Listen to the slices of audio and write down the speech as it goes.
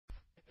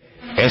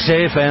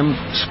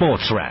SAFM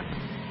Sports Wrap.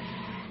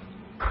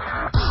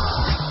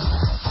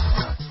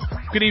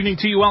 Good evening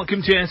to you.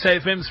 Welcome to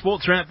SAFM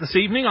Sports Wrap this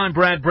evening. I'm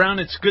Brad Brown.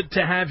 It's good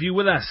to have you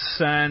with us.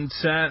 And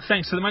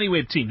thanks to the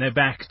MoneyWeb team. They're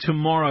back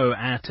tomorrow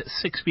at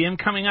 6 p.m.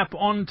 Coming up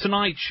on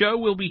tonight's show,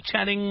 we'll be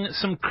chatting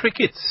some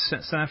cricket.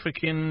 South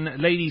African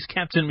ladies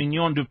captain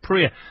Mignon du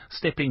Preez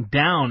stepping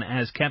down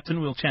as captain.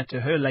 We'll chat to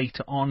her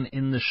later on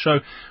in the show.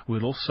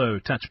 We'll also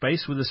touch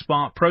base with the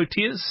Spar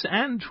Proteas,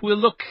 and we'll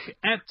look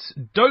at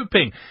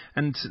doping.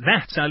 And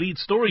that's our lead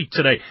story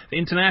today. The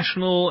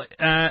International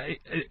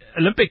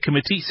Olympic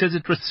Committee says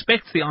it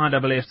respects the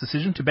IAAF's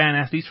decision to ban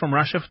athletes from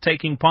Russia for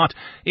taking part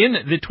in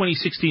the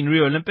 2016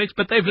 Rio Olympics,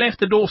 but they've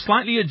left the door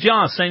slightly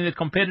ajar, saying that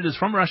competitors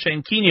from Russia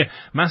and Kenya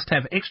must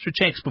have extra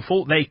checks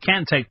before they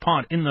can take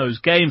part in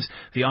those games.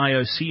 The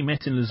IOC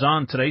met in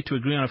Lausanne today to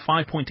agree on a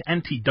 5-point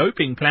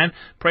anti-doping plan.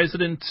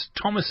 President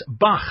Thomas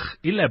Bach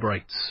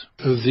elaborates.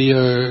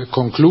 The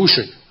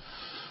conclusion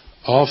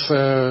of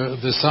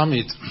the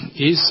summit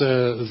is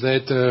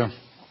that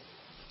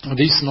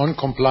this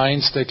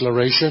non-compliance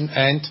declaration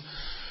and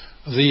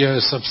the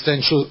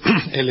substantial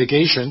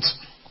allegations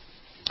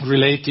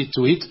related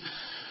to it,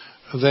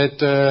 that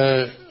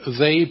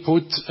they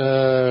put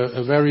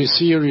very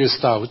serious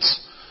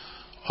doubts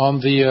on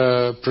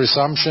the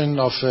presumption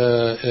of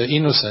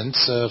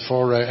innocence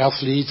for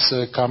athletes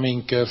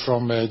coming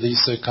from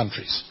these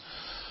countries.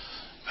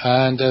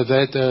 And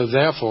that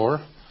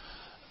therefore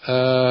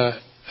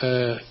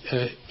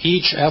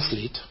each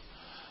athlete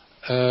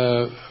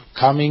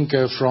coming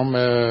from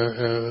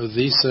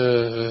these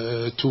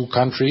two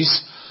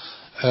countries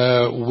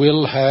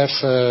will have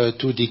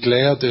to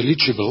declare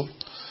eligible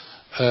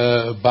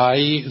by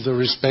the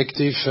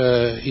respective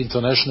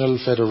international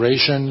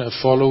federation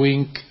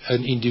following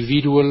an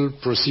individual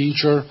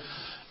procedure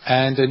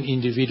and an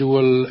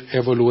individual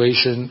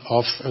evaluation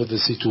of the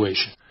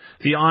situation.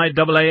 The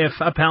IAAF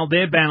upheld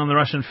their ban on the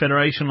Russian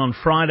Federation on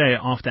Friday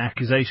after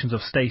accusations of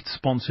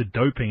state-sponsored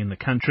doping in the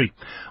country.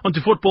 On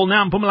to football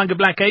now. Mpumalanga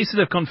Black Aces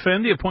have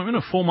confirmed the appointment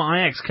of former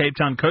Ajax Cape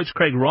Town coach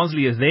Craig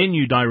Rosley as their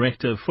new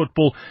director of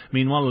football.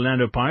 Meanwhile,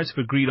 Orlando Pirates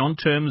have agreed on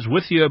terms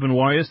with the Urban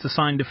Warriors to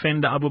sign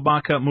defender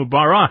Abubakar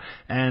Mubarak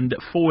and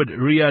forward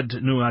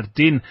Riyad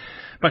Nuardin.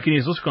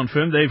 Buccaneers also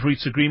confirmed they've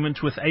reached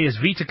agreement with AS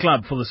Vita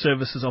Club for the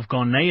services of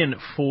Ghanaian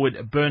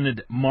forward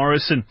Bernard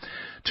Morrison.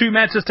 Two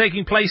matches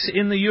taking place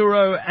in the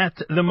Euro at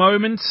the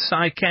moment.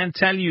 I can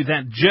tell you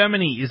that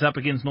Germany is up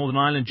against Northern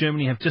Ireland.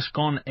 Germany have just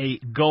gone a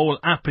goal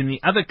up in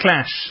the other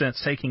clash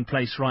that's taking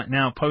place right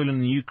now, Poland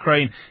and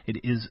Ukraine.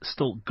 It is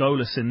still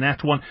goalless in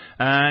that one.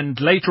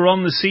 And later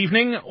on this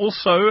evening,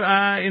 also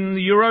in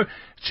the Euro,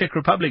 Czech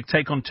Republic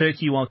take on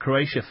Turkey while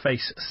Croatia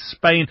face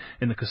Spain.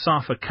 In the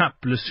COSAFA Cup,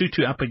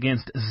 Lesotho up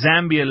against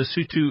Zambia.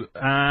 Lesotho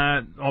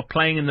are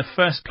playing in the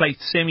first place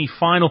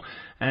semi-final.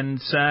 And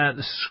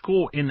the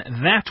score in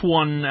that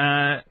one,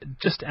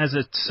 just as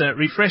it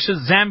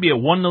refreshes, Zambia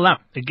 1-0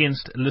 up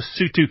against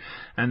Lesotho.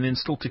 And then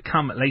still to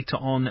come later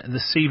on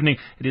this evening,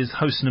 it is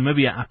host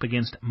Namibia up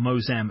against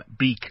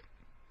Mozambique.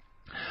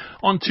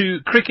 On to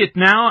cricket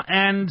now,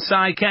 and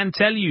I can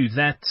tell you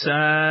that,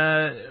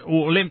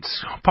 or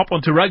let's pop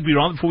on to rugby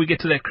rather before we get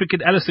to that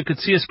cricket. Alistair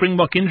Coetzee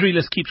Springbok injury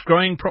list keeps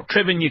growing.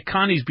 Trevor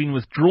Nyakani's been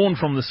withdrawn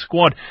from the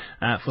squad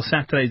for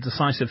Saturday's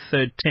decisive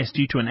third test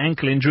due to an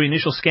ankle injury.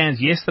 Initial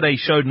scans yesterday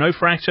showed no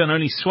fracture and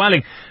only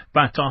swelling,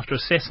 but after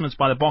assessments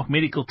by the Bok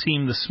medical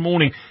team this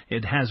morning,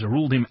 it has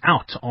ruled him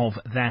out of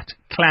that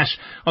clash.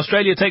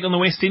 Australia take on the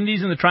West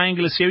Indies in the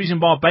Triangular Series in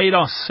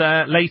Barbados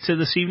later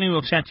this evening.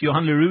 We'll chat to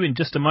Johan Leroux in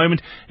just a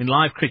moment. In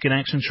live cricket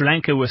action, Sri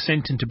Lanka were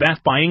sent into bat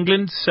by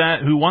England,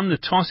 who won the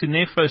toss in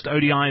their first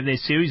ODI of their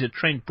series at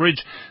Trent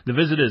Bridge. The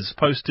visitors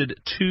posted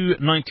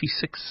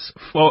 286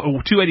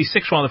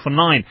 for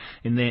 9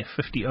 in their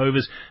 50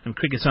 overs. And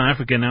Cricket South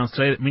Africa announced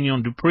today that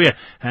Mignon du Preez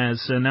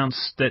has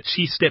announced that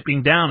she's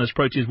stepping down as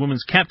Proteas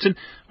women's captain.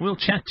 We'll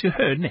chat to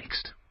her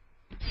next.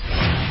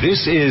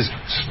 This is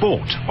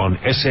Sport on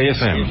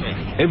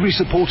SAFM, every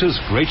supporter's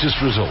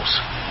greatest resource.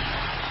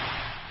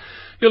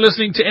 You're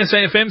listening to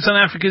SAFM, South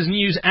Africa's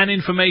news and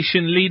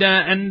information leader.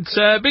 And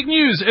big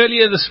news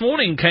earlier this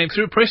morning came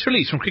through a press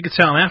release from Cricket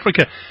South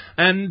Africa.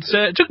 And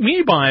it took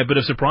me by a bit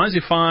of surprise,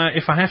 if I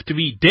have to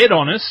be dead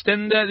honest.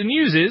 And the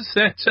news is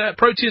that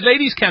Proteas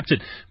ladies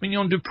captain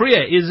Mignon du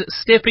Preez is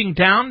stepping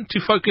down to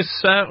focus,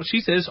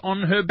 she says,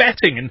 on her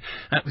batting. And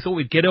we thought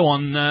we'd get her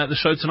on the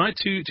show tonight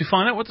to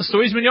find out what the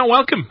story is. Mignon,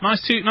 welcome.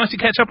 Nice to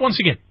catch up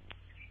once again.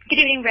 Good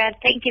evening, Brad.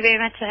 Thank you very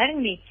much for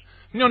having me.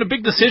 Mignon, a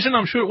big decision.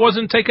 I'm sure it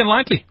wasn't taken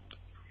lightly.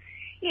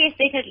 Yes,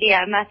 definitely.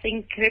 I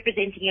think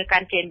representing your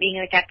country and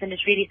being a captain is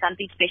really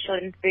something special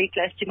and very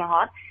close to my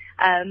heart.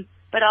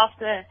 But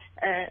after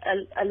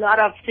a lot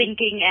of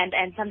thinking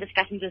and some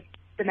discussions with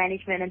the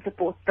management and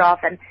support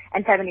staff and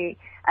family,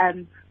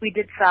 we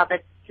did feel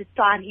that the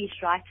time is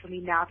right for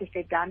me now to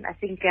step down. I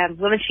think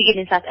women's cricket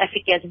in South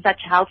Africa is in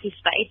such a healthy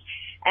space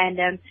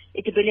And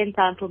it's a brilliant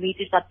time for me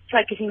to start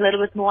focusing a little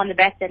bit more on the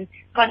bat and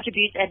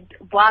contribute. And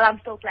while I'm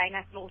still playing,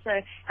 I can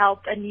also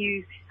help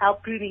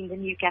grooming the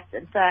new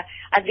captain. So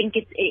I think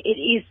it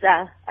is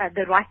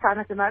the right time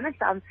at the moment.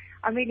 So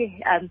I'm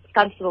really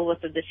comfortable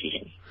with the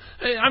decision.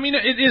 I mean,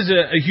 it is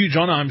a huge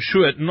honour, I'm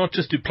sure, not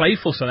just to play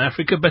for South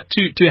Africa, but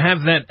to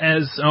have that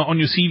as on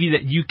your CV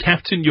that you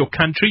captained your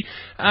country.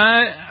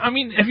 I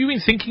mean, have you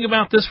been thinking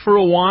about this for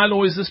a while,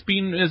 or has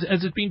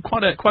it been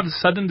quite a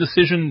sudden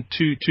decision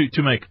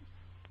to make?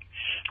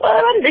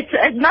 Well,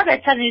 it's not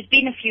that sudden. It's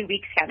been a few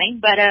weeks coming,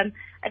 but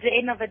at the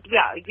end of it,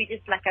 we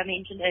just, like I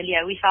mentioned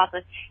earlier, we felt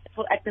that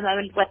at the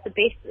moment what the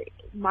best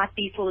might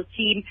be for the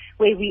team,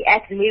 where we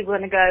at and where we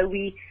want to go.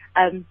 We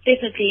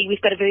definitely,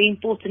 we've got a very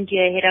important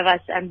year ahead of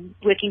us,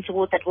 working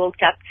towards that World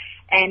Cup,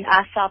 and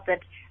I felt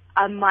that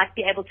I might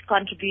be able to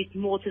contribute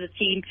more to the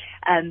team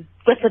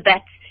with the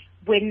bat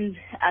when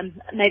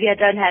maybe I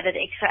don't have that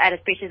extra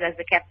added pressure as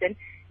the captain.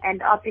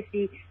 And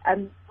obviously,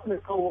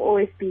 the goal will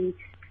always be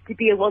to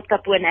be a World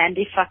Cup winner, and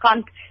if I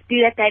can't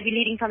do that, maybe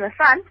leading from the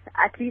front,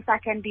 at least I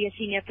can be a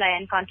senior player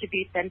and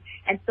contribute and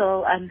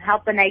still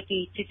help the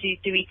Nike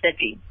to reach their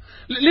dream.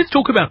 Let's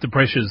talk about the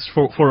pressures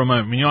for a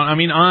moment. You know, I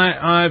mean,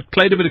 I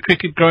played a bit of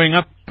cricket growing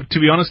up. To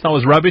be honest, I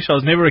was rubbish. I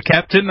was never a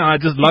captain. I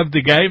just loved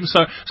the game.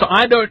 So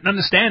I don't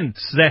understand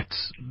that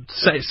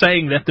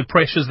saying that the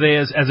pressure's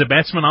there as a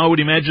batsman. I would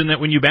imagine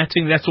that when you're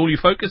batting, that's all you're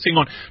focusing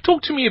on.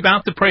 Talk to me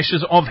about the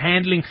pressures of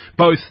handling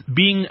both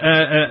being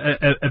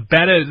a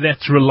batter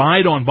that's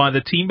relied on by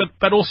the team,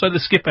 but also the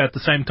skipper at the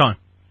same time.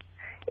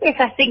 Yes,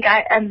 I think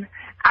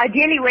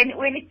ideally when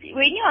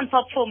you're on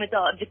top form at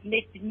all,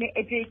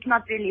 it's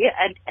not really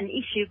an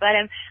issue. But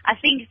I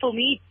think for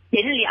me,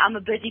 generally, I'm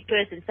a busy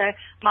person, so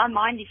my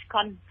mind is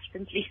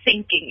constantly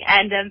thinking.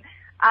 And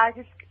I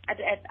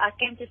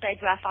came to a stage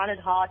where I found it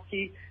hard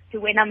to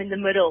when I'm in the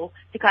middle,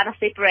 to kind of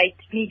separate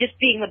me just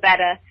being a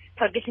batter,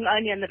 focusing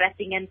only on the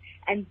batting,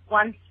 and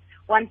once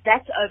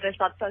that's over,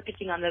 start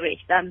focusing on the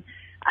rest.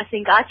 I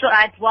think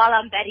while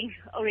I'm batting,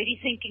 already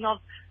thinking of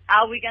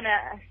how we're going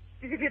to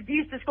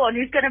reduce the score and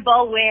who's going to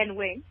bowl where and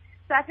when.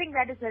 So I think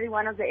that is really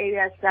one of the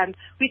areas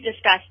we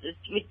discussed.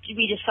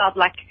 We just felt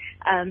like,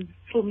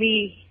 for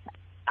me,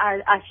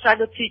 I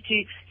struggled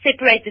to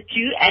separate the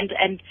two,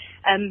 and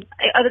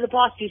over the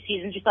past 2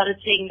 seasons, we started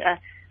seeing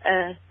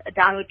a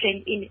downward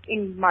trend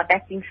in my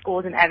batting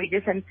scores and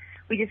averages, and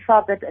we just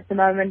felt that at the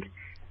moment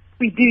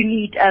we do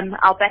need,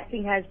 our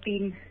batting has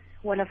been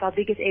one of our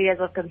biggest areas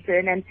of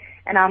concern, and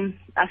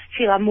I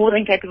feel I'm more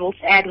than capable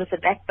to add with the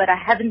bat, but I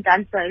haven't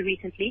done so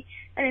recently.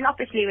 And then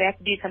obviously we have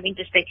to do some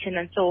introspection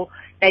and saw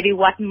maybe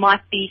what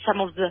might be some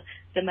of the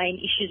main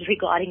issues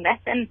regarding that.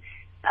 And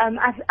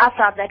I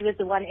felt that was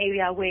the one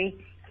area where,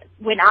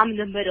 when I'm in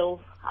the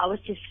middle, I was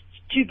just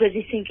too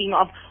busy thinking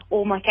of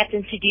all my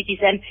captaincy duties,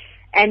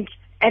 and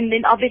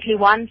then obviously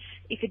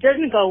if it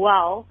doesn't go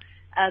well,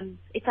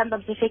 it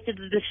sometimes affected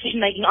the decision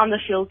making on the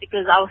field,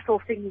 because I was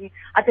still thinking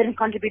I didn't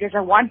contribute as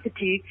I wanted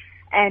to,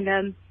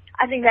 and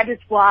I think that is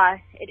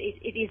why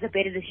it is a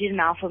better decision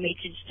now for me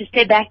to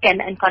step back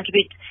and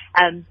contribute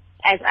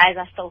as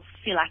I still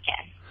feel I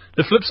can.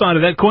 The flip side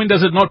of that coin,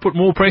 does it not put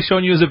more pressure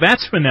on you as a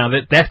batsman now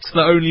that that's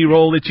the only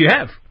role that you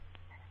have?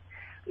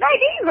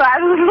 Maybe,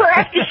 we'll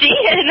have to see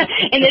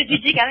in the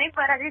future coming,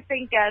 but I just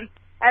think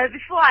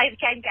before I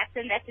became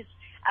captain,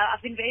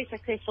 I've been very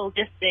successful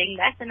just doing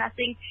that, and I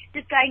think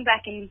just going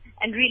back and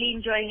really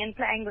enjoying and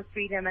playing with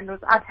freedom and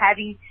without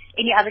having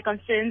any other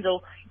concerns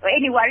or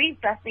any worries,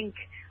 I think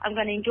I'm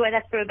going to enjoy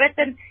that for a bit.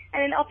 And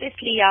then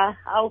obviously I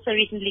also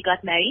recently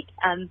got married,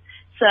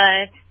 so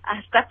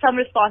I've got some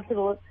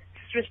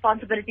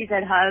responsibilities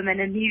at home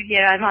and a new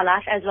year in my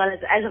life as well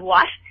as a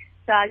wife.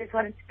 So I just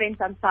wanted to spend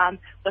some time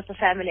with the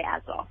family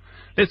as well.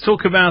 Let's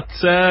talk about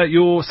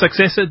your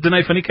successor,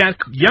 Dineo van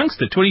Niekerk,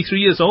 youngster, 23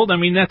 years old. I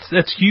mean,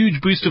 that's huge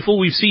boost of all.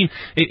 We've seen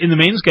in the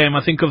men's game,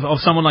 I think, of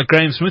someone like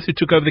Graeme Smith, who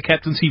took over the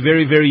captaincy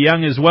very, very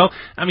young as well.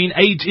 I mean,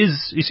 age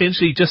is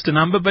essentially just a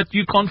number, but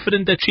you're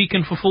confident that she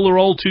can fulfill the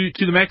role to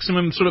the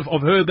maximum sort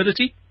of her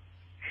ability?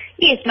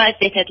 Yes, most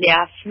definitely.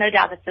 I've no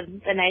doubt that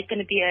Dineo is going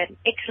to be an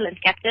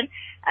excellent captain.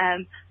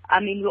 I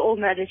mean, we all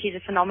know that she's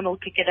a phenomenal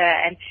cricketer,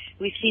 and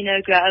we've seen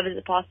her grow over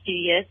the past few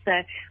years. So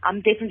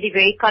I'm definitely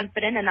very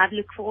confident, and I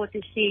look forward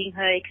to seeing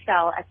her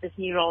excel at this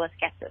new role as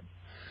captain.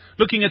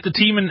 Looking at the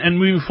team and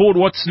moving forward,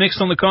 what's next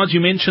on the cards?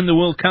 You mentioned the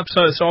World Cup,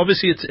 so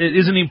obviously it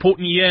is an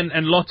important year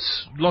and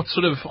lots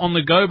sort of on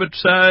the go. But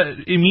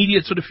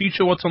immediate sort of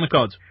future, what's on the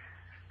cards?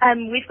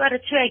 We've got a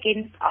tour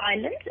against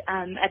Ireland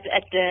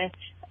at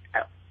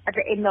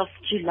the end of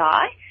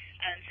July.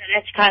 So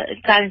that's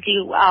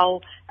currently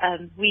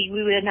we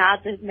were now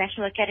at the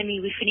National Academy.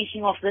 We're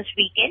finishing off this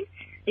weekend.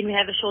 Then we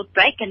have a short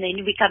break, and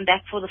then we come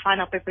back for the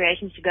final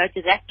preparations to go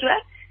to that tour.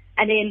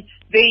 And then,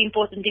 very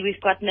importantly,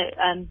 we've got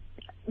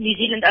New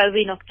Zealand over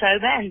in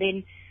October, and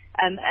then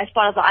as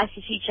part of the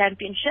ICC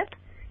Championship.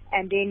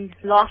 And then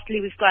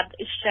lastly, we've got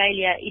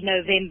Australia in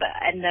November.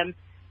 And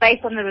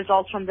based on the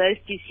results from those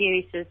two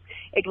series,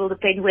 it will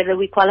depend whether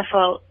we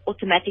qualify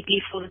automatically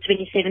for the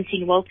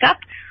 2017 World Cup,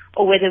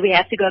 or whether we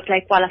have to go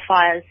play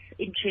qualifiers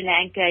in Sri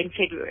Lanka in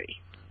February.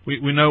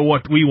 We know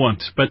what we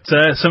want, but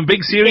some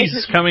big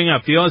series coming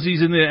up. The Aussies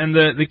and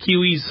the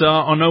Kiwis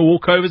are no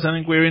walkovers. I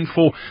think we're in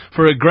for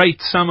a great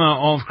summer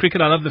of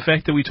cricket. I love the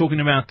fact that we're talking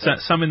about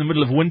some in the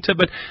middle of winter.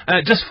 But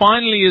just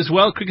finally as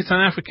well, Cricket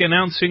South Africa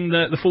announcing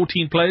the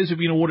 14 players who've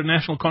been awarded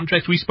national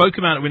contracts. We spoke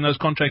about it when those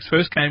contracts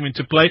first came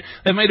into play.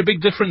 They've made a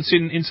big difference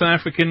in South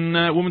African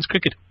women's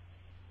cricket.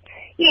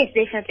 Yes,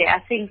 definitely. I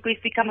think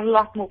we've become a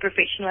lot more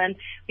professional, and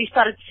we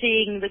started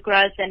seeing the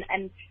growth,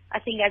 and I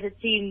think as a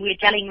team we're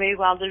gelling very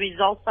well. The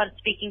results started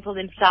speaking for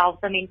themselves.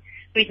 I mean,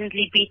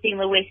 recently beating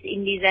the West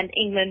Indies and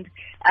England,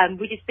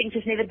 which is things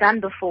we've never done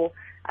before.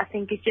 I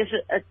think it's just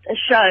a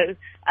show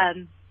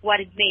what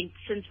it meant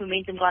since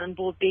Momentum got on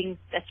board being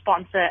a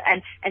sponsor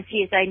and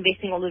CSA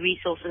investing all the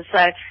resources. So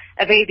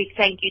a very big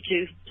thank you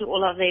to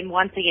all of them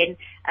once again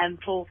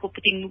for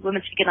putting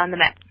women's cricket on the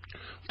map.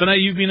 Danae,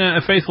 you've been a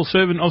faithful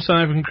servant of South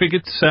African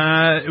cricket.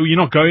 You're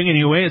not going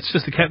anywhere. It's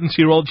just the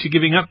captaincy role that you're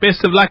giving up.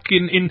 Best of luck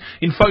in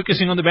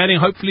focusing on the batting.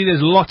 Hopefully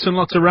there's lots and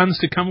lots of runs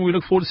to come. We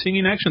look forward to seeing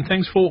you in action.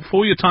 Thanks for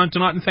your time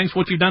tonight, and thanks for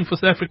what you've done for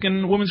South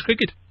African women's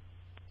cricket.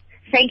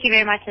 Thank you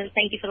very much, and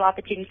thank you for the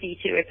opportunity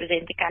to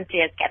represent the country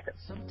as captain.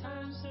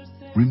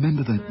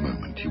 Remember that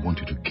moment you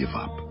wanted to give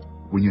up,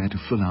 when you had to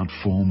fill out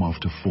form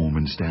after form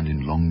and stand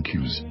in long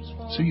queues,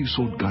 so you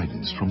sought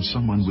guidance from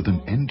someone with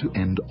an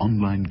end-to-end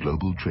online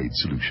global trade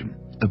solution,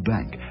 a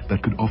bank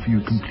that could offer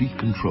you complete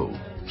control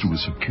through a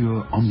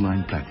secure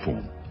online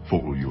platform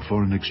for all your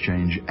foreign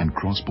exchange and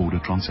cross-border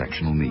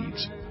transactional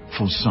needs.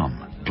 For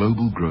some,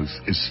 global growth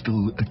is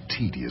still a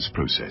tedious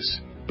process,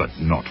 but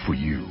not for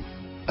you.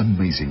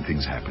 Amazing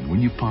things happen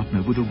when you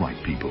partner with the right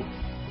people.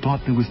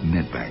 Partner with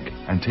Nedbank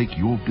and take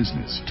your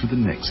business to the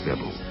next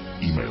level.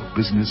 Email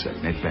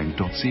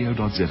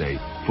business@nedbank.co.za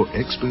for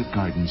expert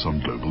guidance on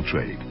global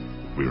trade.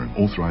 We're an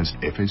authorized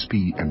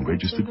FSP and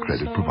registered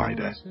credit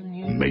provider.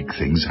 Make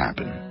things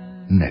happen.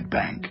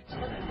 Nedbank.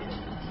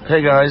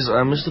 Hey guys,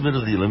 I missed a bit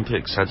of the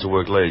Olympics. Had to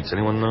work late. Does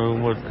anyone know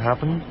what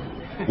happened?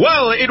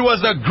 Well, it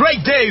was a great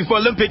day for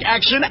Olympic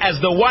action as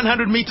the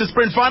 100-meter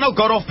sprint final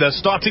got off the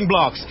starting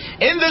blocks.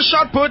 In the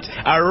shot put,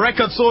 a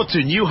record soared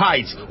to new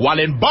heights, while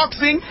in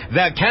boxing,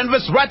 the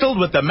canvas rattled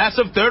with the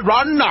massive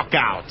third-round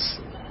knockouts.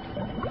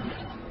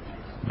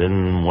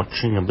 Been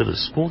watching a bit of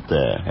sport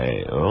there,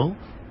 hey Earl?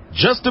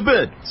 Just a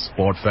bit,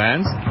 sport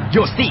fans.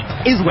 Your seat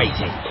is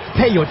waiting.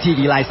 Pay your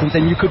TV license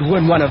and you could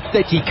win one of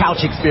 30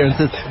 couch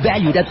experiences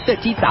valued at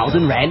 30,000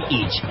 Rand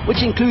each,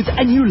 which includes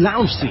a new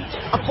lounge suite,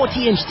 a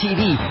 40-inch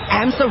TV,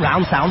 and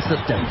surround sound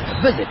system.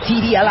 Visit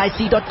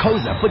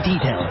tvlic.coza for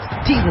details.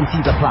 T's and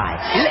C's apply.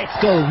 Let's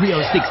go Rio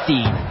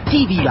 16.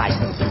 TV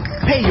license.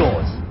 Pay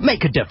yours.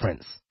 Make a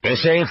difference.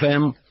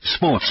 SAFM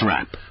Sports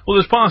Wrap. Well,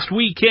 this past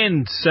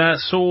weekend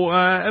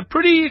saw a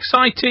pretty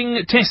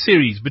exciting test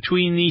series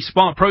between the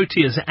Spark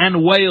Proteas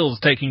and Wales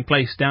taking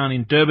place down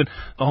in Durban.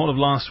 The whole of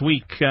last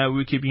week we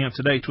were keeping up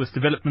to date with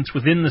developments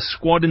within the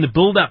squad in the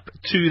build-up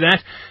to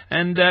that.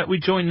 And we're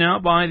joined now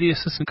by the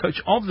assistant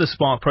coach of the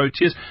Spark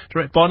Proteas,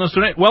 Dorette Barnes.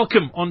 Dorette,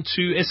 welcome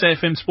onto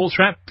SAFM Sports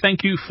Wrap.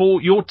 Thank you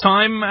for your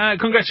time.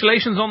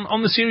 Congratulations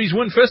on the series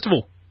win, first of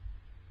all.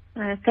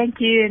 Thank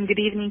you, and good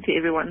evening to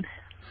everyone.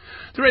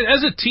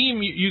 As a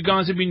team, you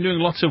guys have been doing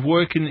lots of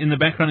work in the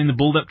background in the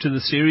build-up to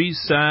the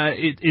series.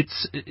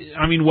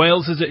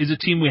 Wales is a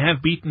team we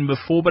have beaten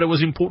before, but it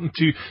was important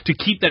to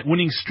keep that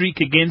winning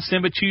streak against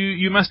them. But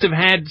you must have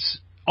had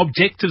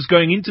objectives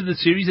going into the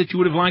series that you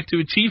would have liked to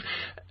achieve.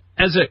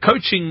 As a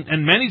coaching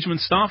and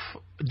management staff,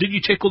 did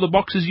you check all the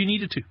boxes you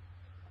needed to?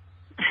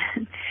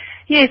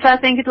 Yes, I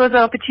think it was an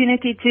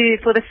opportunity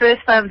for the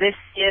first time this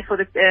year for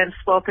the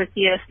Spark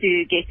Proteas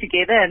to get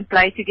together and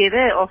play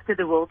together after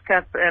the World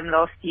Cup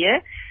last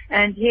year.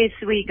 And yes,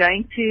 we're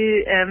going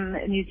to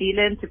New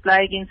Zealand to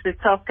play against the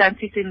top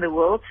countries in the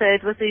world. So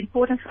it was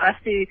important for us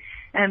to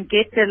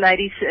get the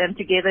ladies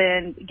together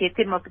and give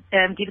them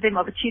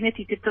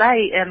opportunity to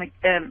play, and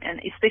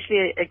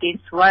especially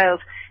against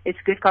Wales. It's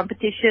good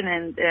competition,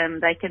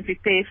 and they can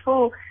prepare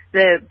for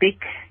the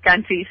big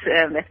countries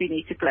that we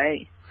need to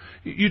play.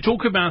 You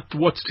talk about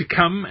what's to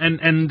come,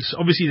 and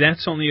obviously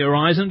that's on the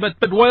horizon,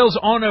 but Wales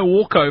are no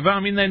walkover.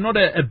 I mean, they're not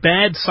a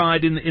bad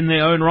side in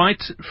their own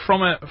right.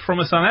 From a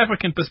South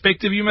African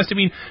perspective, you must have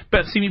been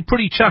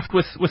pretty chuffed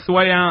with the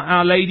way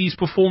our ladies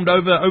performed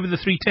over the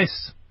three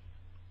tests.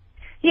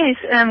 Yes,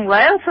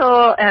 Wales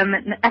are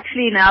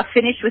actually now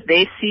finished with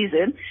their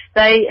season.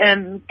 They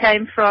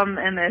came from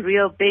a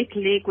real big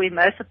league where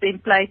most of them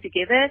play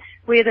together,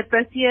 where the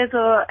Proteas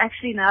are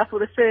actually now for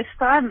the first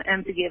time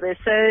together.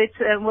 So it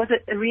was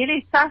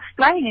really tough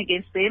playing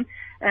against them.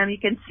 You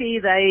can see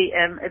they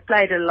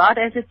played a lot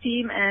as a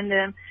team,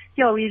 and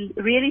we're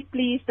really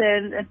pleased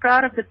and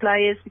proud of the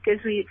players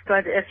because we've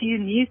got a few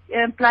new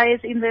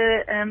players in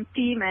the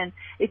team, and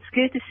it's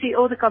good to see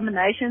all the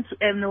combinations.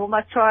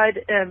 Norma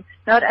tried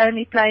not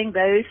only playing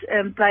those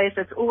players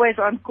that's always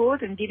on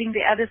court and giving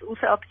the others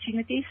also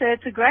opportunities. So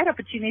it's a great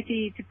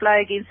opportunity to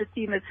play against a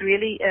team that's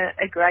really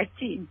a great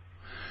team.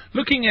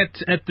 Looking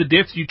at the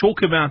depth, you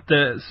talk about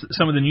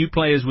some of the new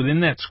players within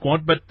that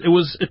squad, but it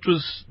was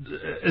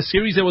a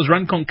series that was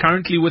run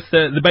concurrently with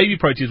the baby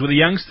Proteas, with the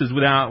youngsters,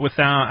 with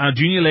our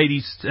junior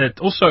ladies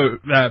also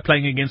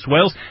playing against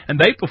Wales, and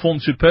they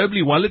performed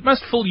superbly well. It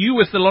must fill you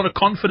with a lot of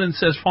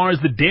confidence as far as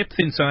the depth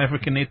in South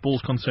African netball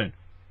is concerned.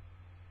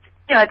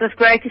 Yeah, it was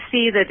great to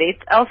see the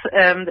depth of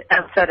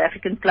South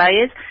African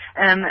players.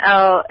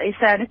 Our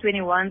SA Under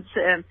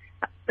 21s.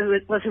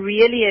 It was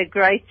really a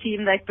great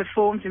team. They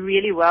performed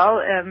really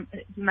well.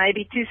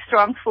 Maybe too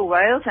strong for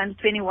Wales under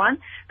 21,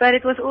 but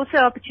it was also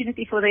an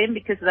opportunity for them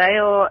because they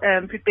are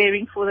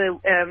preparing for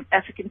the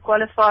African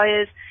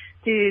qualifiers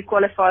to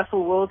qualify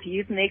for World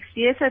Youth next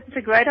year. So it's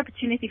a great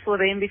opportunity for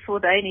them before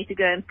they need to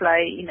go and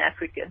play in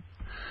Africa.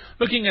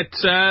 Looking at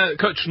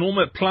Coach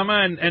Norma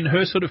Plummer and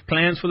her sort of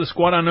plans for the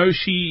squad, I know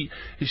she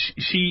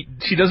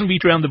doesn't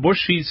beat around the bush.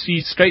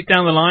 She's straight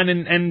down the line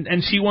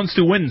and she wants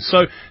to win.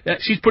 So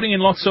she's putting in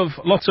lots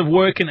of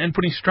work and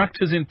putting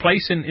structures in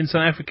place in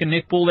South African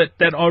netball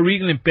that are really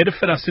going to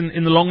benefit us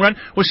in the long run.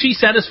 Was she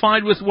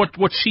satisfied with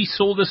what she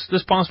saw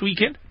this past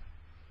weekend?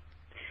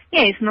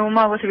 Yes,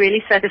 Norma was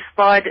really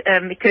satisfied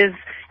because,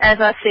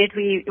 as I said,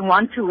 we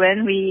want to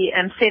win. We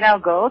set our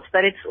goals,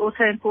 but it's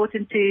also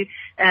important to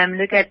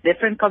look at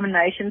different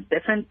combinations,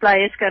 different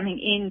players coming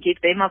in,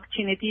 give them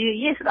opportunity.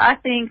 Yes, I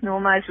think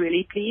Norma is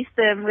really pleased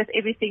with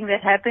everything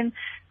that happened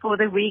for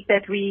the week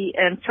that we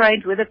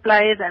trained with the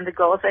players and the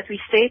goals that we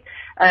set.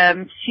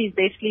 She's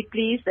definitely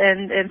pleased,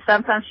 and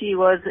sometimes she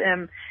was.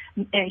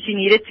 She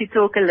needed to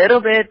talk a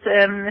little bit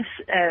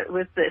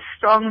with a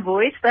strong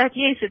voice, but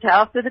yes, it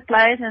helped with the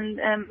players,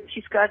 and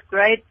she's got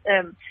great.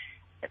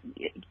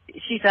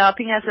 She's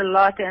helping us a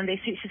lot, and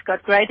she's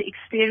got great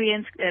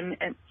experience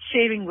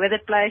sharing with the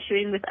players,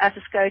 sharing with us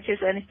as coaches,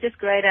 and it's just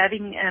great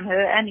having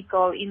her and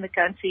Nicole in the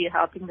country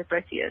helping the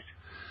Proteas.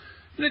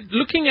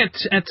 Looking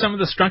at some of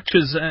the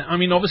structures, I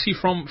mean, obviously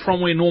from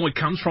where Norma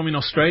comes from in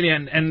Australia,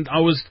 and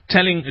I was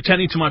chatting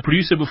to my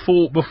producer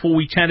before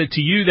we chatted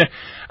to you that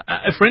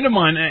a friend of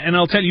mine, and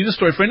I'll tell you the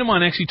story, a friend of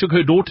mine actually took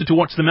her daughter to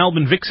watch the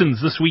Melbourne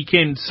Vixens this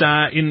weekend.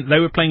 They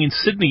were playing in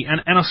Sydney,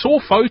 and I saw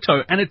a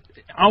photo, and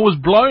I was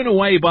blown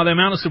away by the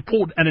amount of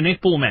support at a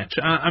netball match.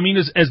 I mean,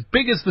 as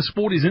big as the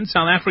sport is in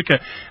South Africa,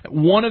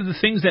 one of the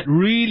things that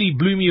really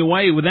blew me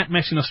away with that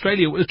match in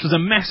Australia, it was a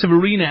massive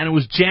arena and it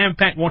was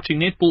jam-packed watching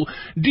netball.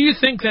 Do you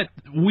think that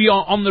we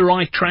are on the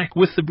right track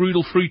with the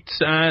Brutal Fruit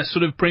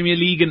sort of Premier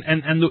League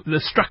and the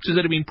structures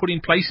that have been put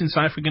in place in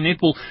South African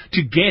netball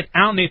to get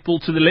our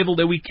netball to the level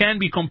that we can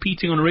be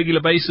competing on a regular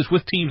basis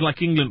with teams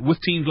like England,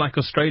 with teams like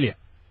Australia?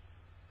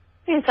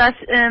 Yes,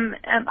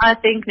 I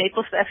think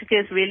Netball South Africa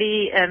is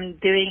really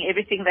doing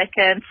everything they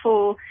can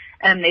for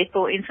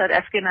netball in South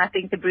Africa, and I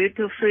think the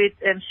Brutal Fruit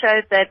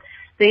showed that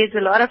there's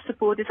a lot of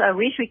supporters. I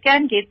wish we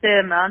can get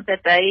the amount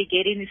that they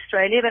get in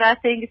Australia, but I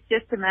think it's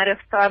just a matter of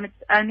time.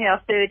 It's only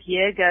our third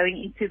year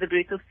going into the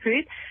Brutal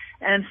Fruit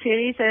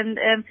series, and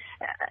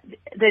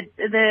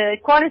the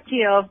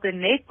quality of the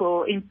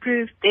netball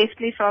improved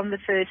definitely from the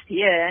first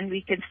year, and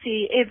we can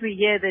see every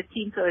year the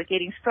teams are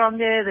getting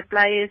stronger, the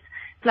players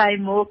play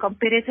more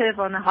competitive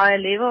on a higher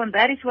level, and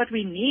that is what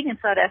we need in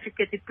South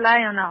Africa, to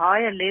play on a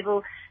higher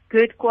level,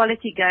 good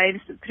quality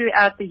games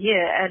throughout the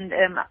year, and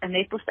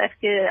Netball South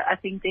Africa, I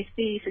think,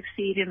 definitely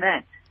succeed in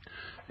that.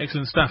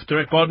 Excellent stuff.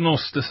 Derek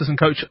Badenhorst, assistant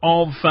coach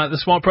of the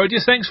Smart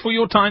Proteas. Thanks for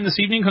your time this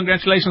evening.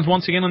 Congratulations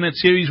once again on that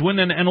series win,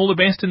 and all the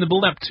best in the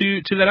build-up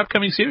to that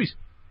upcoming series.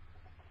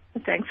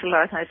 Thanks a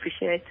lot. I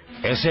appreciate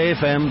it.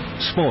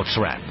 SAFM Sports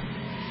Wrap.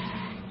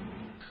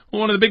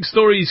 One of the big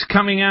stories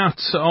coming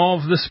out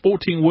of the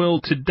sporting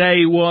world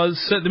today was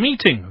the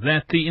meeting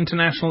that the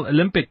International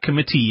Olympic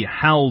Committee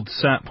held,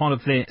 part of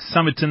their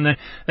summit, and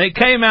they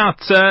came out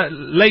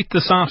late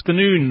this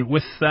afternoon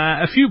with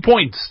a few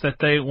points that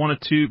they wanted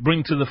to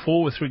bring to the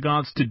fore with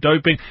regards to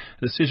doping.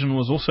 The decision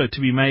was also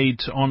to be made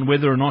on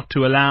whether or not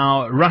to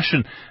allow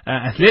Russian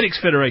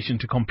Athletics Federation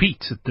to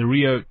compete at the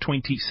Rio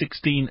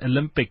 2016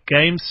 Olympic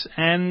Games.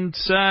 And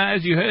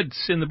as you heard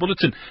in the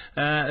bulletin,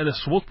 the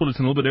sports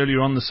bulletin a little bit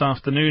earlier on this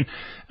afternoon,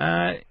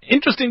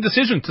 interesting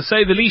decision to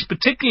say the least,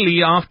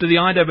 particularly after the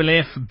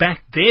IAAF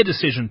backed their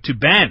decision to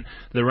ban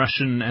the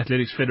Russian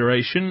Athletics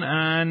Federation.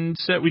 And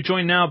we're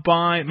joined now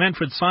by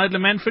Manfred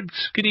Seidler. Manfred,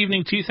 good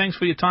evening to you. Thanks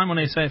for your time on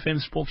SAFM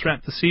Sports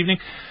Wrap this evening.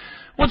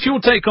 What's your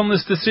take on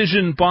this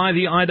decision by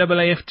the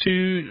IAAF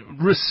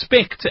to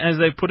respect, as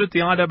they put it, the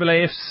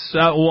IAAF's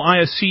or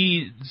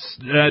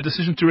IOC's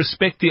decision to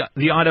respect the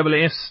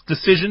IAAF's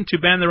decision to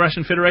ban the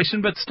Russian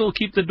Federation, but still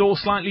keep the door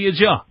slightly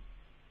ajar?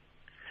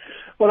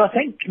 Well, I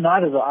think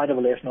neither the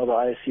IAAF nor the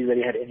IOC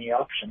really had any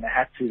option. They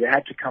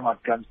had to come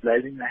out guns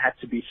blazing. They had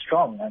to be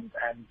strong. And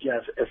you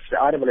know, if the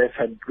IAAF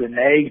had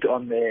reneged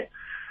on their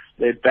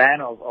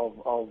ban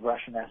of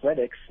Russian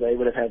athletics, they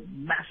would have had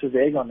massive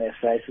egg on their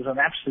faces and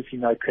absolutely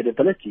no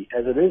credibility.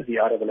 As it is,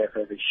 the IAAF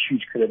has a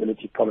huge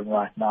credibility problem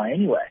right now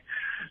anyway.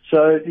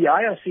 So the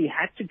IOC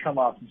had to come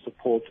out in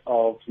support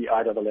of the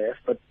IAAF,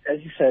 but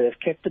as you say, they've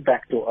kept the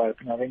back door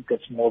open. I think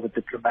that's more of a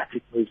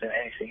diplomatic move than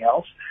anything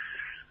else.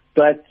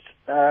 But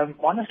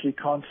honestly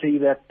can't see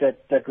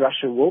that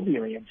Russia will be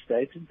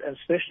reinstated,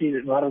 especially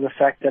in light of the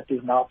fact that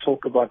there's now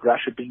talk about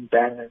Russia being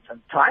banned in its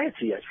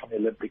entirety from the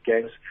Olympic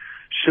Games,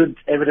 should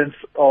evidence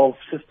of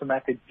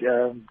systematic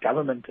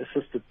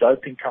government-assisted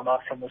doping come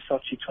out from the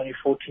Sochi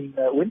 2014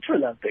 Winter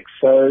Olympics.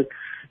 So,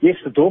 yes,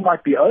 the door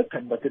might be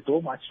open, but the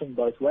door might swing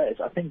both ways.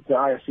 I think the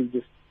IOC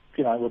just,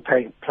 were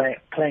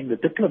playing the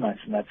diplomats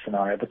in that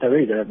scenario, but they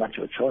really don't have much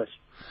of a choice.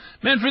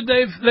 Manfred,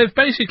 they've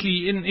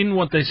basically, in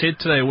what they said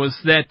today, was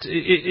that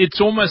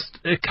it's almost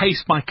a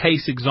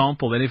case-by-case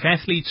example, that if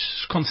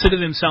athletes consider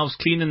themselves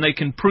clean and they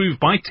can prove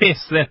by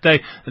tests that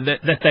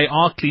they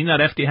are clean,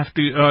 they'd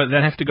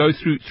have to go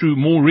through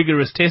more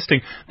rigorous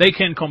testing, they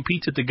can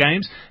compete at the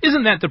Games.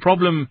 Isn't that the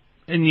problem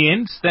in the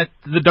end, that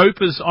the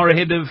dopers are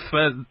ahead of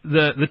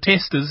the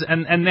testers,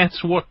 and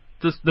that's what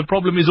the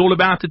problem is all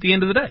about at the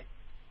end of the day?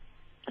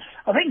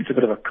 I think it's a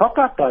bit of a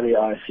cop-out by the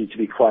IOC, to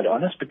be quite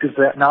honest, because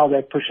now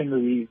they're pushing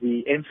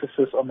the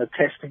emphasis on the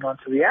testing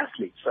onto the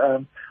athletes.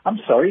 I'm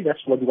sorry, that's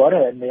what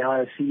WADA and the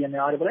IOC and the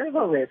IAAF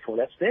are there for.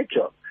 That's their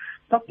job.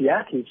 It's not the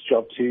athlete's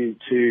job to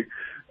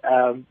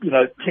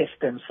test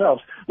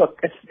themselves. Look,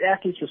 it's the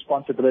athlete's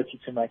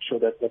responsibility to make sure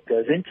that what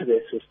goes into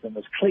their system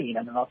is clean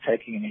and they're not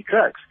taking any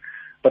drugs.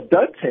 But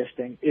dope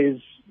testing is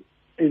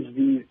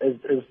the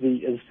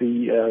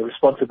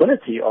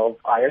responsibility of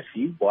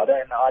IOC, WADA,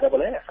 and the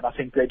IAAF, and I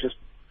think they're just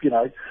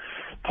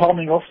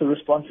palming off the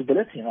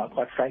responsibility. And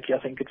quite frankly, I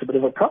think it's a bit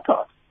of a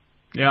cop-out.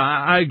 Yeah,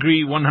 I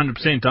agree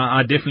 100%.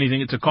 I definitely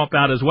think it's a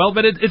cop-out as well.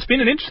 But it's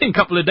been an interesting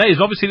couple of days.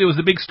 Obviously, there was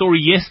the big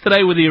story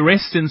yesterday with the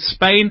arrest in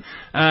Spain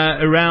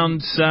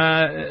around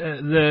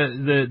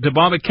the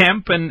Dibaba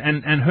camp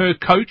and her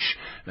coach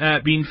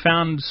being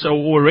found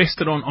or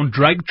arrested on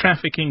drug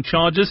trafficking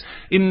charges.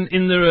 In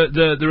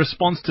the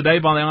response today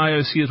by the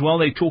IOC as well,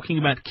 they're talking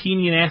about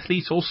Kenyan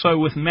athletes also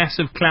with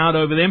massive cloud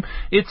over them.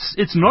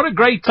 It's not a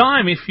great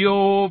time if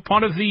you're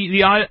part of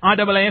the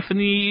IAAF and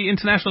the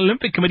International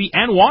Olympic Committee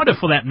and WADA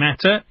for that matter,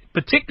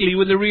 particularly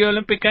with the Rio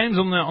Olympic Games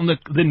on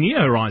the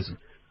near horizon.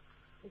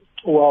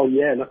 Well,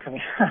 yeah, look, I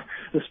mean,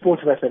 the sport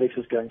of athletics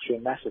is going through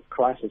a massive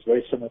crisis,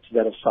 very similar to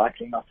that of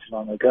cycling not too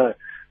long ago.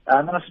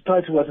 And I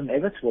suppose it was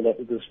inevitable that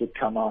this would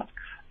come out.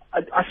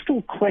 I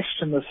still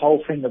question this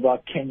whole thing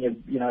about Kenya,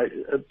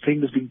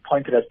 things being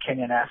pointed at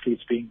Kenyan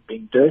athletes being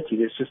dirty.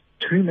 There's just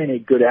too many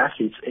good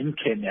athletes in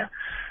Kenya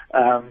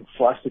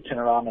for us to turn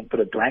around and put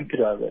a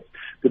blanket over it.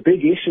 The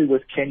big issue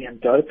with Kenyan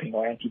doping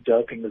or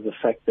anti-doping is the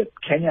fact that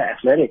Kenya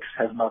athletics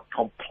has not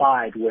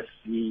complied with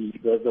the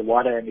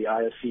WADA and the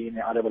IOC and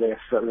the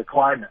IAAF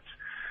requirements.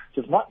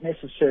 So it's not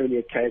necessarily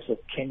a case of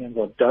Kenyans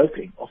are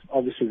doping.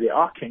 Obviously, there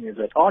are Kenyans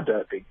that are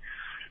doping.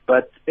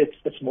 But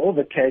it's more of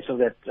a case of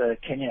that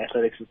Kenya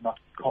Athletics is not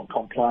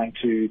complying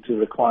to the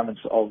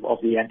requirements of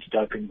the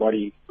anti-doping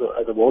body,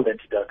 the World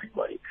Anti-Doping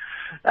Body.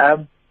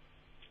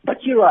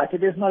 But you're right,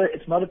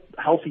 it's not a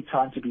healthy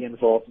time to be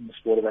involved in the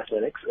sport of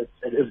athletics.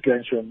 It is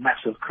going through a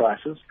massive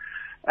crisis.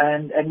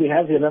 And we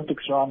have the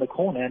Olympics around the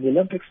corner, and the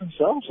Olympics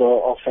themselves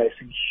are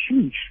facing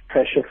huge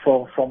pressure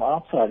from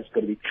outside. It's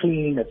got to be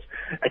clean.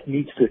 It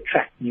needs to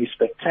attract new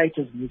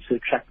spectators. It needs to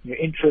attract new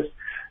interest.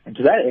 And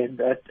to that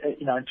end,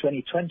 in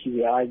 2020,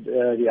 the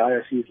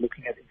IOC is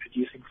looking at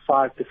introducing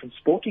 5 different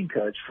sporting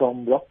codes,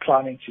 from rock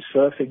climbing to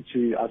surfing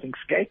to, I think,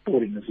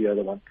 skateboarding is the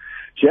other one,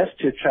 just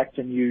to attract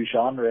a new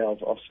genre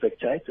of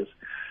spectators.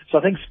 So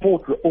I think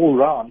sport all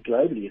around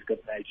globally has got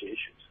major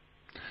issues.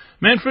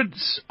 Manfred,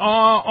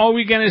 are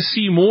we going to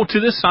see more to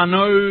this? I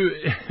know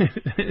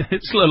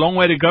it's still a long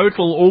way to go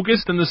till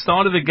August and the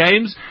start of the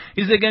Games.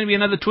 Is there going to be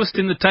another twist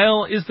in the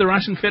tail? Is the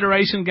Russian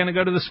Federation going to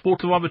go to the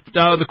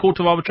Court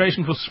of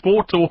Arbitration for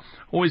Sport,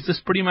 or is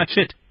this pretty much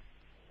it?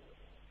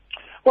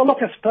 Well, look,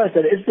 I suppose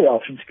that is the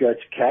option to go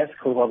to CAS,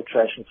 Court of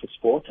Arbitration for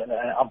Sport, and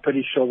I'm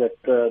pretty sure that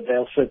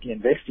they'll certainly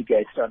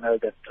investigate. So I know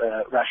that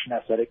Russian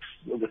athletics,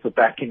 with the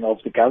backing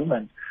of the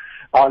government,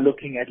 are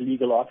looking at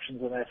legal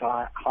options, and they've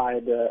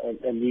hired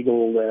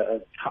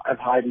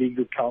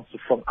legal counsel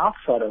from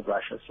outside of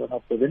Russia, so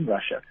not within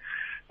Russia.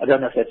 I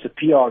don't know if that's a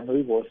PR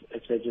move or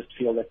if they just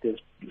feel that there's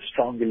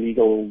stronger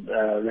legal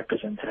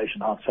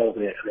representation outside of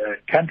their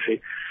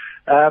country.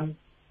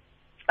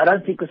 I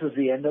don't think this is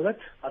the end of it,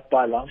 not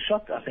by a long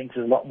shot. I think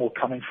there's a lot more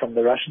coming from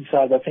the Russian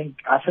side. I think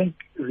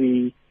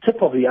the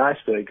tip of the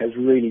iceberg has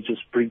really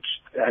just breached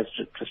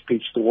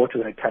the water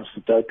when it comes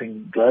to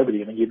doping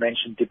globally. I mean, you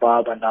mentioned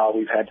Dibaba. Now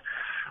we've had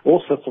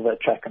all sorts of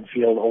track and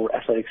field or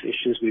athletics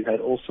issues. We've had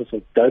all sorts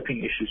of doping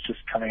issues just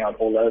coming out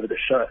all over the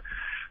show.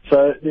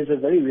 So there's a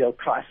very real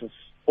crisis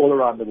all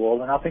around the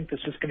world, and I think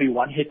there's just going to be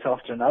one hit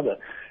after another.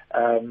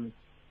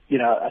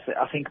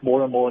 I think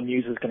more and more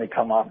news is going to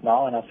come out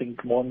now, and I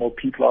think more and more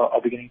people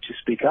are beginning to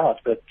speak out.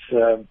 But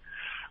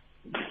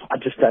I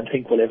just don't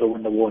think we'll ever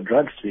win the war on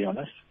drugs, to be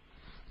honest.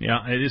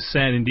 Yeah, it is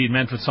sad indeed.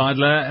 Manfred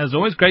Seidler, as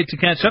always, great to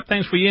catch up.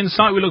 Thanks for your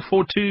insight. We look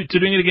forward to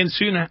doing it again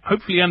soon,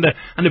 hopefully under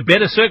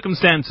better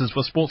circumstances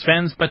for sports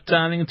fans. But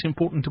I think it's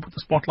important to put the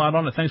spotlight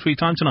on it. Thanks for your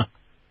time tonight.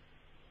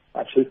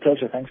 Absolute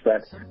pleasure. Thanks,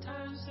 Brad.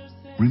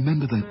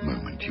 Remember that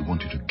moment you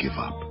wanted to give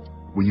up,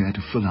 when you had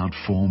to fill out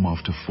form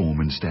after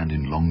form and stand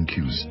in long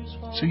queues,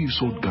 so you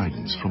sought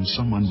guidance from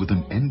someone with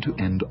an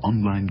end-to-end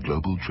online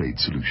global trade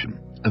solution.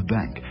 A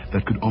bank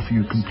that could offer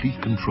you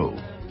complete control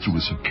through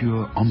a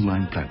secure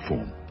online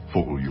platform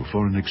for all your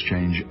foreign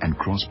exchange and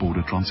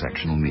cross-border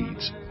transactional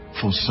needs.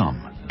 For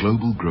some,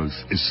 global growth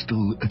is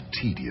still a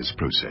tedious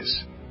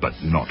process, but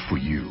not for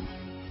you.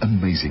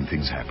 Amazing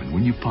things happen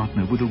when you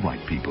partner with the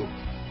right people.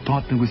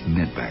 Partner with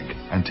Nedbank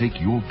and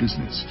take your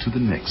business to the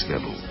next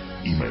level.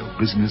 Email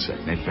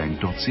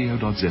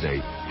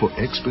business@nedbank.co.za for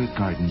expert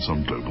guidance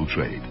on global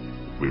trade.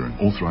 We're an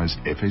authorized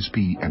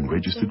FSP and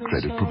registered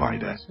credit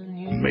provider.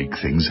 Make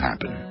things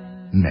happen.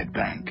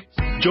 Nedbank.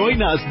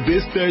 Join us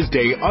this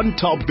Thursday on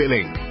Top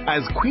Billing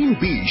as Queen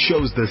Bee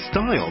shows the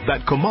style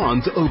that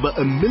commands over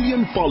 1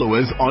 million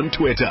followers on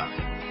Twitter.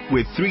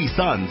 With 3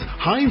 sons,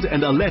 Heinz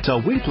and Aletta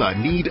Winkler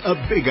need a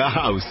bigger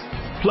house.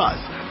 Plus,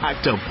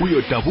 actor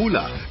Puyo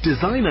Tabula,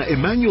 designer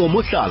Emmanuel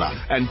Musala,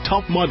 and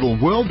top model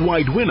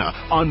worldwide winner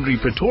Henri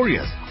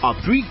Pretorius are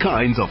 3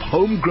 kinds of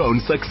homegrown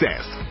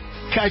success.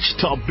 Catch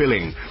Top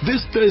Billing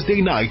this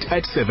Thursday night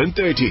at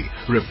 7:30.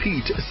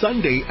 Repeat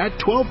Sunday at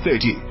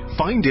 12:30.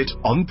 Find it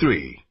on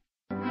 3.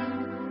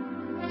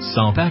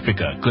 South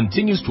Africa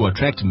continues to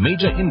attract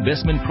major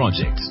investment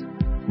projects.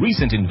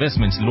 Recent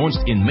investments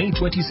launched in May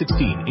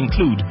 2016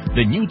 include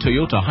the new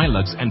Toyota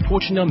Hilux and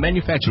Fortuner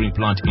manufacturing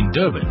plant in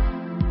Durban,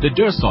 the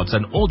Dursots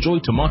and Alljoy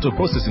tomato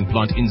processing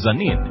plant in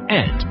Zanin,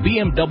 and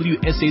BMW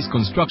SA's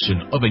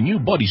construction of a new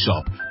body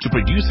shop to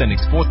produce and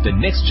export the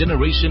next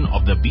generation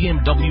of the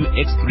BMW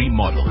X3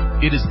 model.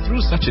 It is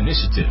through such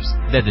initiatives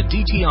that the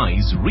DTI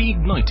is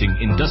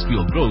reigniting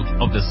industrial growth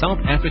of the South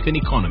African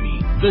economy.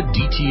 The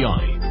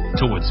DTI,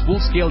 towards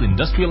full-scale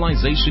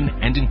industrialization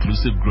and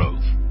inclusive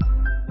growth.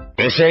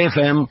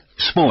 SAFM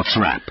Sports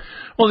Wrap.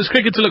 Well, there's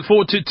cricket to look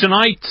forward to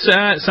tonight.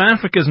 South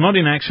Africa's not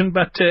in action,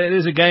 but it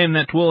is a game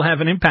that will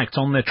have an impact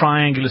on the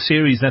triangular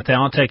series that they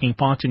are taking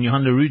part in.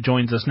 Johan de Roux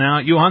joins us now.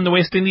 Johan, the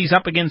West Indies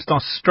up against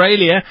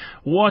Australia.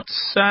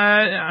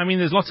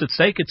 There's lots at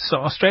stake. It's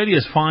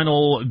Australia's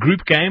final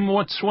group game.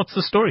 What's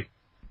the story?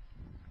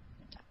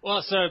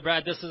 Well, so,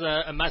 Brad, this is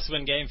a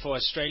must-win game for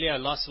Australia. A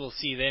loss will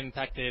see them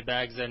pack their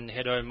bags and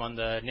head home on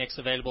the next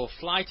available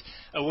flight.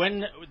 A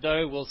win,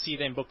 though, will see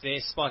them book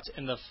their spot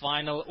in the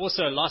final.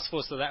 Also, a loss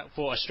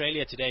for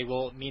Australia today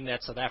will mean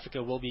that South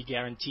Africa will be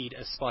guaranteed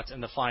a spot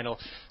in the final.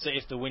 So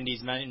if the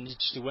Windies manage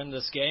to win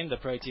this game, the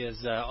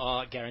Proteas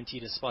are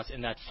guaranteed a spot in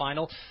that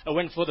final. A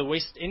win for the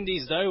West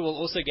Indies, though, will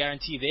also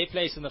guarantee their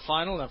place in the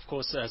final, and, of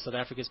course, South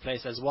Africa's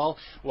place as well.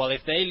 While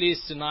if they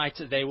lose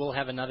tonight, they will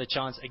have another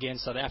chance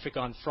against South Africa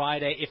on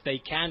Friday. If they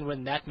can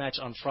win that match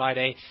on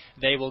Friday,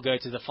 they will go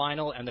to the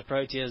final and the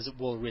Proteas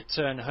will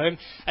return home.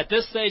 At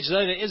this stage,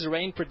 though, there is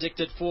rain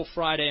predicted for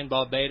Friday in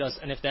Barbados,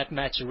 and if that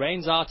match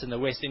rains out and the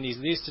West Indies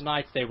lose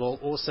tonight, they will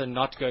also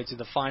not go to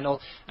the final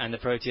and the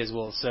Proteas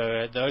will.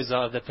 So those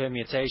are the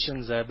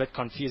permutations, a bit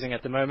confusing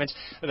at the moment,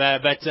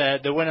 but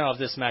the winner of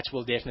this match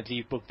will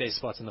definitely book their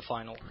spot in the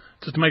final.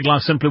 Just to make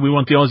life simpler, we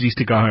want the Aussies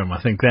to go home. I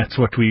think that's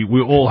what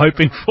we're all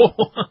hoping for.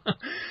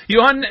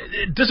 Johan,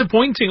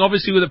 disappointing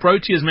obviously with the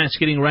Proteas match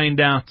getting rained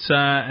out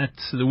at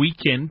the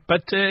weekend,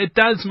 but it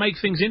does make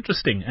things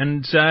interesting,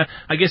 and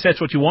I guess that's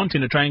what you want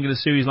in a triangular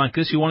series like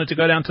this. You want it to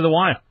go down to the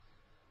wire.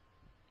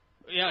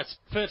 Yeah, it's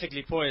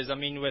perfectly poised. I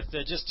mean, with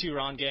just 2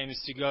 round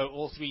games to go,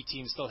 all 3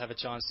 teams still have a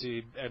chance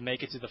to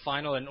make it to the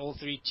final, and all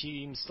 3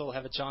 teams still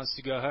have a chance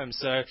to go home.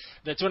 So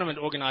the tournament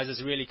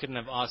organizers really couldn't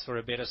have asked for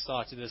a better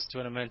start to this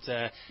tournament.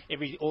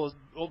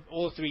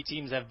 All 3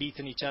 teams have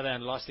beaten each other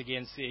and lost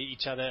against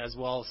each other as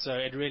well. So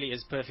it really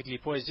is perfectly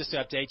poised. Just to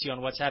update you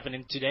on what's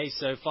happening today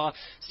so far,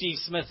 Steve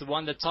Smith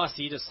won the toss.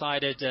 He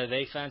decided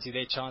they fancy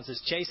their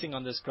chances chasing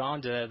on this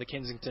ground, the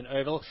Kensington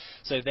Oval.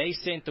 So they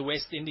sent the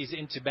West Indies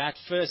into bat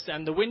first,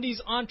 and the Windies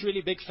aren't really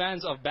big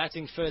fans of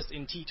batting first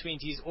in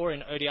T20s or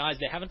in ODIs.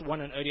 They haven't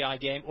won an ODI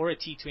game or a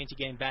T20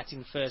 game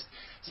batting first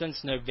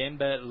since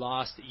November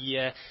last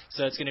year.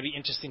 So it's going to be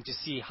interesting to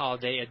see how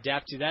they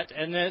adapt to that.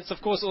 And it's,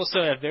 of course, also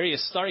a very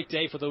historic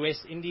day for the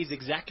West Indies.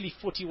 Exactly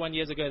 41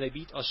 years ago, they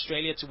beat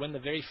Australia to win the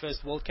very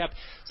first World Cup.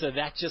 So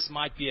that just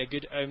might be a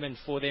good omen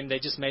for them. They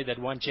just made that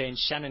one change.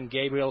 Shannon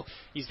Gabriel,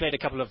 he's played a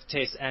couple of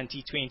tests and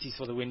T20s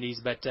for the Windies,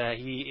 but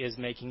he is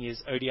making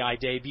his ODI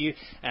debut.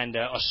 And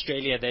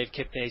Australia, they've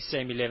kept their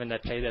same 11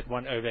 that played that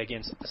one over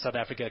against South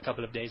Africa a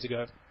couple of days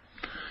ago.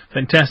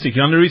 Fantastic.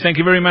 Johan de Roux, thank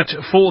you very much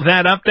for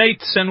that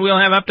update, and we'll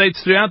have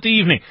updates throughout the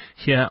evening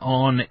here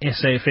on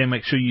SAFM.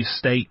 Make sure you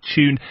stay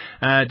tuned.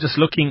 Just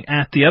looking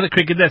at the other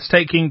cricket that's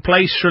taking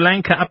place, Sri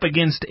Lanka up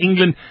against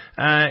England.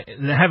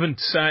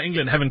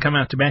 England haven't come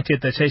out to bat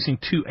yet. They're chasing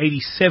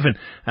 287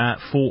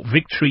 for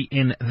victory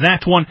in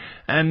that one.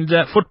 And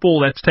football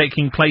that's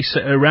taking place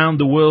around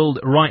the world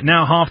right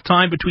now. Half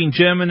time between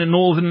Germany and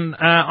Northern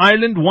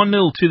Ireland,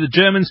 1-0 to the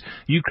Germans.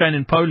 Ukraine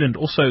and Poland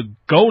also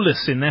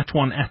goalless in that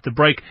one at the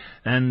break.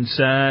 and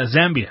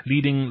Zambia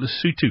leading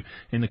Lesotho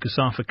in the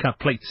COSAFA Cup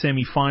Plate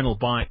semi-final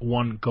by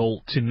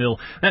 1-0.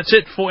 That's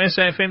it for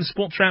SAFM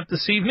Sports Wrap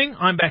this evening.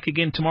 I'm back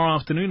again tomorrow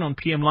afternoon on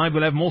PM Live.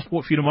 We'll have more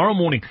sport for you tomorrow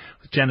morning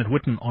with Janet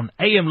Whitten on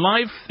AM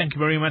Live. Thank you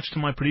very much to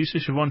my producer,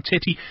 Siobhan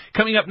Tetty.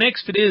 Coming up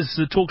next, it is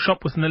the Talk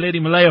Shop with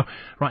Naledi Malayo.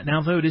 Right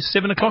now, though, it is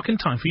 7 o'clock in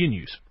time for your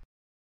news.